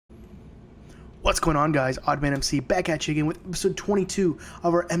What's going on, guys? OddManMC back at you again with episode 22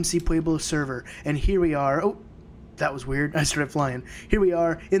 of our MCPueblo server. And here we are. Oh, that was weird. I started flying. Here we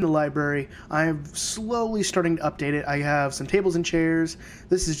are in the library. I'm slowly starting to update it. I have some tables and chairs.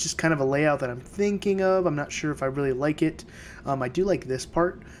 This is just kind of a layout that I'm thinking of. I'm not sure if I really like it. I do like this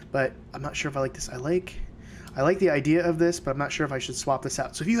part, but I'm not sure if I like this. I like the idea of this, but I'm not sure if I should swap this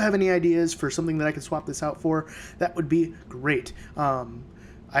out. So if you have any ideas for something that I can swap this out for, that would be great.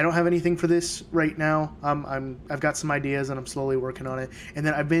 I don't have anything for this right now. I've got some ideas and I'm slowly working on it. And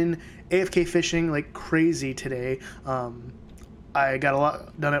then I've been AFK fishing like crazy today. I got a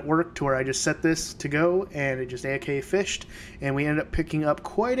lot done at work to where I just set this to go and it just AFK fished, and we ended up picking up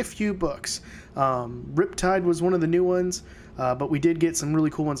quite a few books. Riptide was one of the new ones, but we did get some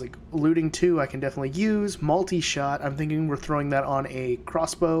really cool ones like Looting 2 I can definitely use. Multi-shot, I'm thinking we're throwing that on a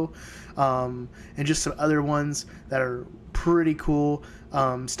crossbow, and just some other ones that are pretty cool.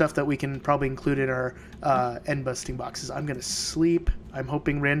 Stuff that we can probably include in our end busting boxes. I'm gonna sleep. I'm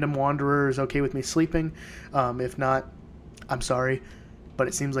hoping Random Wanderer is okay with me sleeping. If not, I'm sorry, but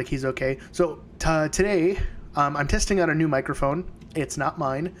it seems like he's okay. So today I'm testing out a new microphone. It's not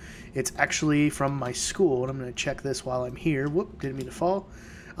mine. It's actually from my school, and I'm gonna check this while I'm here. Whoop, didn't mean to fall.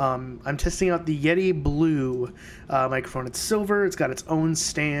 I'm testing out the Yeti Blue microphone. It's silver. It's got its own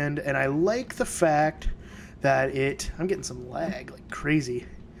stand, and I like the fact that I'm getting some lag like crazy.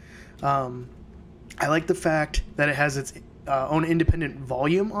 I like the fact that it has its own independent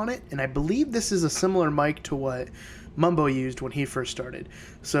volume on it, and I believe this is a similar mic to what Mumbo used when he first started.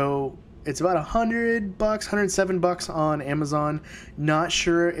 So it's about $100, $107 on Amazon. Not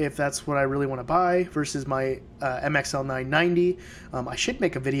sure if that's what I really want to buy versus my MXL 990. I should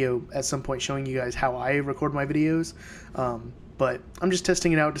make a video at some point showing you guys how I record my videos. But I'm just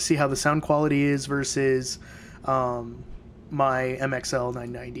testing it out to see how the sound quality is versus my MXL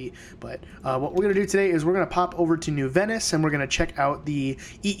 990. But what we're going to do today is we're going to pop over to New Venice and we're going to check out the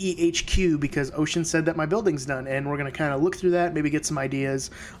EEHQ because Ocean said that my building's done, and we're going to kind of look through that, maybe get some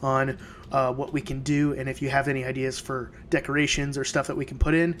ideas on what we can do. And if you have any ideas for decorations or stuff that we can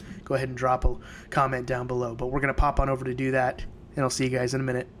put in, go ahead and drop a comment down below. But we're going to pop on over to do that, and I'll see you guys in a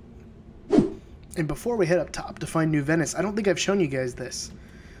minute. And before we head up top to find New Venice, I don't think I've shown you guys this,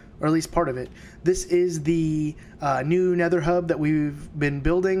 or at least part of it. This is the new nether hub that we've been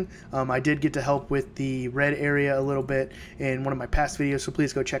building. I did get to help with the red area a little bit in one of my past videos, so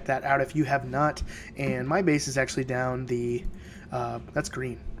please go check that out if you have not. And my base is actually down the, that's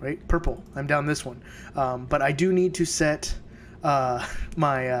green, right? Purple. I'm down this one. But I do need to set my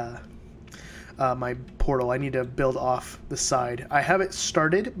portal. I need to build off the side. I have it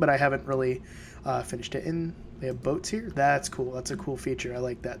started, but I haven't really finished it. And they have boats here. That's cool. That's a cool feature. I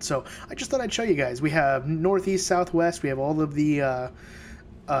like that. So I just thought I'd show you guys. We have northeast, southwest. We have all of the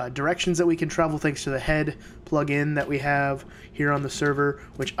directions that we can travel thanks to the head plug-in that we have here on the server,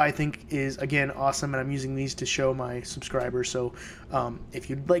 which I think is, again, awesome, and I'm using these to show my subscribers. So if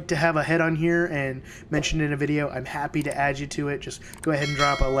you'd like to have a head on here and mention in a video, I'm happy to add you to it. Just go ahead and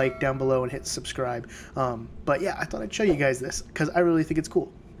drop a like down below and hit subscribe. But yeah, I thought I'd show you guys this because I really think it's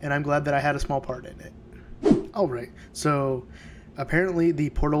cool, and I'm glad that I had a small part in it. Alright, so apparently the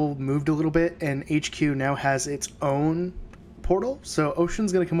portal moved a little bit, and HQ now has its own portal, so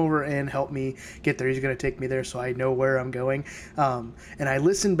Ocean's gonna come over and help me get there. He's gonna take me there so I know where I'm going. And I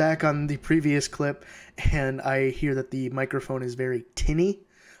listened back on the previous clip and I hear that the microphone is very tinny.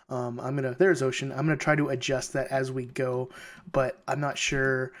 There's Ocean. I'm gonna try to adjust that as we go, but I'm not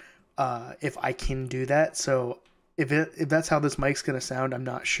sure if I can do that. So if that's how this mic's gonna sound, I'm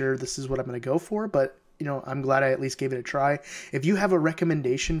not sure this is what I'm gonna go for, but you know, I'm glad I at least gave it a try. If you have a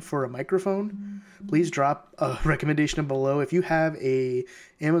recommendation for a microphone, please drop a recommendation below. If you have a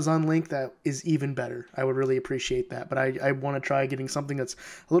Amazon link, that is even better. I would really appreciate that. But I want to try getting something that's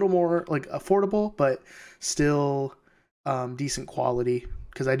a little more like affordable, but still decent quality.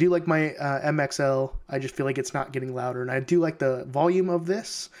 Because I do like my MXL. I just feel like it's not getting louder. And I do like the volume of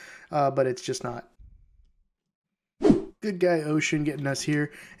this, but it's just not. Good guy Ocean getting us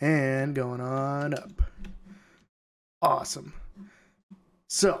here and going on up. Awesome.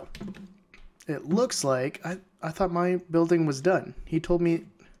 So it looks like I thought my building was done. He told me.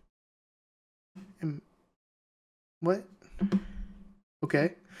 What?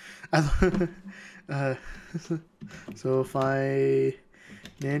 Okay. So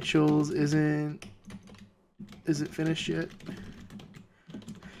financials isn't finished yet.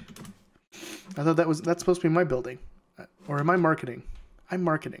 I thought that's supposed to be my building. Or am I marketing? I'm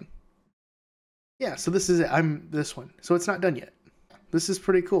marketing. Yeah, so this is it. I'm this one. So it's not done yet. This is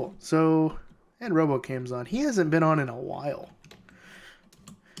pretty cool. So, and RoboCam's on. He hasn't been on in a while.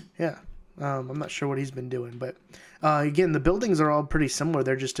 Yeah, I'm not sure what he's been doing, but again, the buildings are all pretty similar.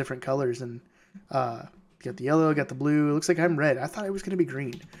 They're just different colors, and got the yellow, got the blue. It looks like I'm red. I thought it was going to be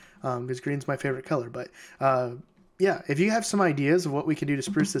green, because green's my favorite color. But yeah, if you have some ideas of what we can do to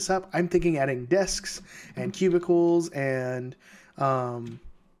spruce this up, I'm thinking adding desks and cubicles and,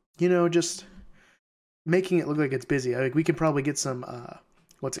 you know, just making it look like it's busy. Like we can probably get some,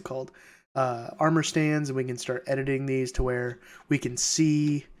 what's it called? Armor stands, and we can start editing these to where we can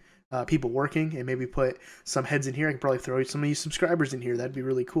see people working, and maybe put some heads in here. I can probably throw some of you subscribers in here. That'd be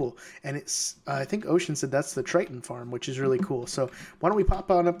really cool. And it's, I think Ocean said that's the Trident farm, which is really cool. So why don't we pop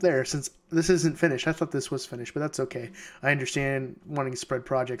on up there, since this isn't finished. I thought this was finished, but that's okay. I understand wanting to spread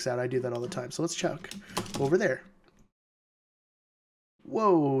projects out. I do that all the time. So let's check over there.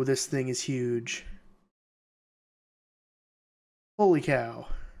 Whoa, this thing is huge. Holy cow.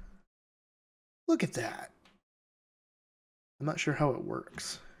 Look at that. I'm not sure how it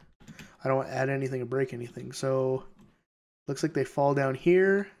works. I don't want to add anything or break anything. So looks like they fall down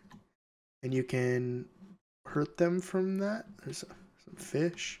here, and you can hurt them from that. There's some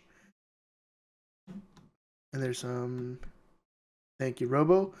fish. And there's some, thank you,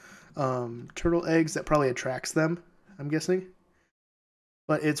 Robo. Turtle eggs, that probably attracts them, I'm guessing.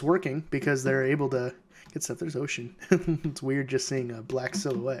 But it's working because they're able to get stuff. There's Ocean. It's weird just seeing a black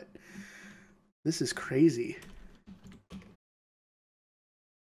silhouette. This is crazy.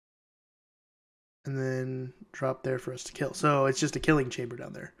 And then drop there for us to kill. So it's just a killing chamber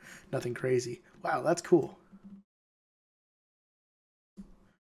down there. Nothing crazy. Wow, that's cool.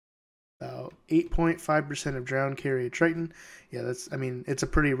 About 8.5% of drowned carry a Triton. Yeah, that's, I mean, it's a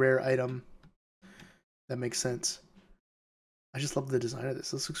pretty rare item. That makes sense. I just love the design of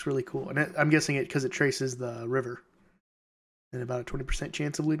this. This looks really cool. And I'm guessing it because it traces the river. And about a 20%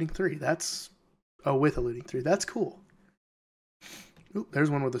 chance of looting 3. That's, oh, with a looting 3. That's cool. Ooh,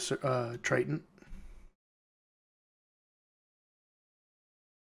 there's one with a Triton.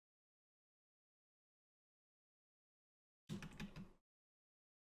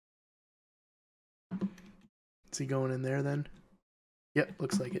 Is he going in there then? Yep,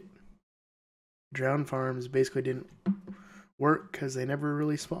 looks like it. Drowned farms basically didn't work because they never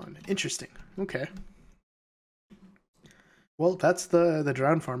really spawned. Interesting. Okay. Well, that's the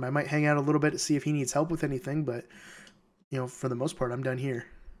drowned farm. I might hang out a little bit to see if he needs help with anything, but, you know, for the most part, I'm done here.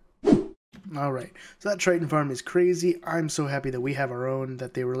 All right. So that Triton farm is crazy. I'm so happy that we have our own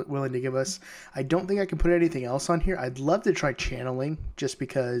that they were willing to give us. I don't think I can put anything else on here. I'd love to try channeling just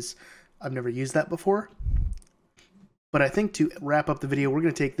because I've never used that before. But I think to wrap up the video, we're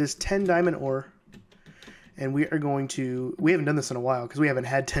going to take this 10 diamond ore, and we are going to, we haven't done this in a while because we haven't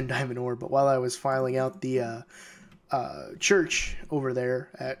had 10 diamond ore, but while I was filing out the church over there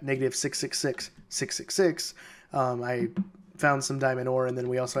at negative 666, I found some diamond ore, and then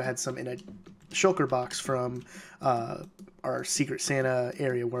we also had some in a shulker box from our Secret Santa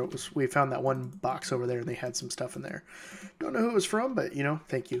area where it was, we found that one box over there, and they had some stuff in there. Don't know who it was from, but, you know,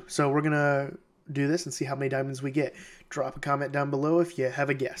 thank you. So we're going to do this and see how many diamonds we get. Drop a comment down below if you have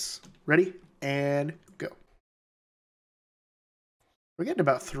a guess. Ready? And go. We're getting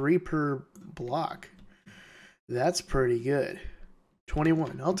about 3 per block. That's pretty good.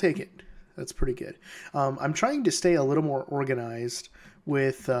 21. I'll take it. That's pretty good. I'm trying to stay a little more organized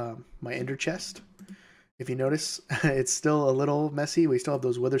with my ender chest. If you notice, it's still a little messy. We still have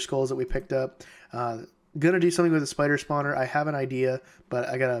those wither skulls that we picked up. Gonna do something with the spider spawner. I have an idea, but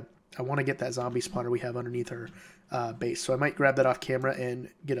I want to get that zombie spawner we have underneath our base. So I might grab that off camera and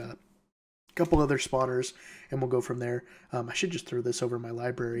get a couple other spawners, and we'll go from there. I should just throw this over my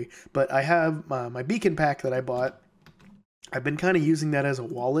library. But I have my beacon pack that I bought. I've been kind of using that as a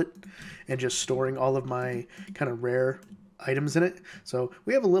wallet and just storing all of my kind of rare items in it. So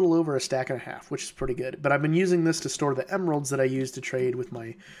we have a little over a stack and a half, which is pretty good. But I've been using this to store the emeralds that I use to trade with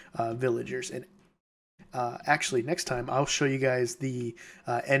my villagers. And actually, next time I'll show you guys the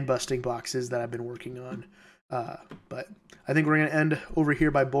end busting boxes that I've been working on. But I think we're going to end over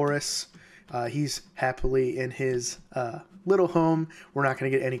here by Boris. He's happily in his little home. We're not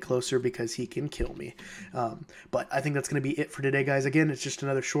going to get any closer because he can kill me. But I think that's going to be it for today, guys. Again, it's just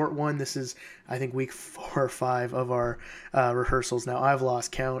another short one. This is, I think, week 4 or 5 of our rehearsals. Now, I've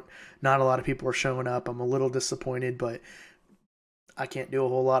lost count. Not a lot of people are showing up. I'm a little disappointed, but I can't do a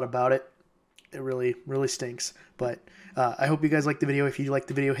whole lot about it. It really, really stinks. But I hope you guys liked the video. If you liked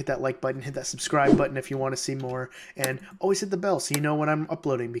the video, hit that like button, hit that subscribe button if you want to see more, and always hit the bell so you know when I'm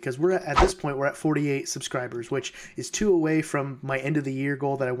uploading, because we're at this point, we're at 48 subscribers, which is 2 away from my end of the year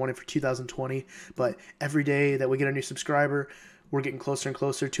goal that I wanted for 2020. But every day that we get a new subscriber, we're getting closer and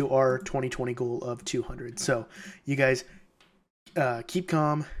closer to our 2020 goal of 200. So you guys keep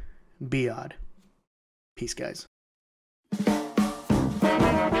calm, be odd. Peace, guys.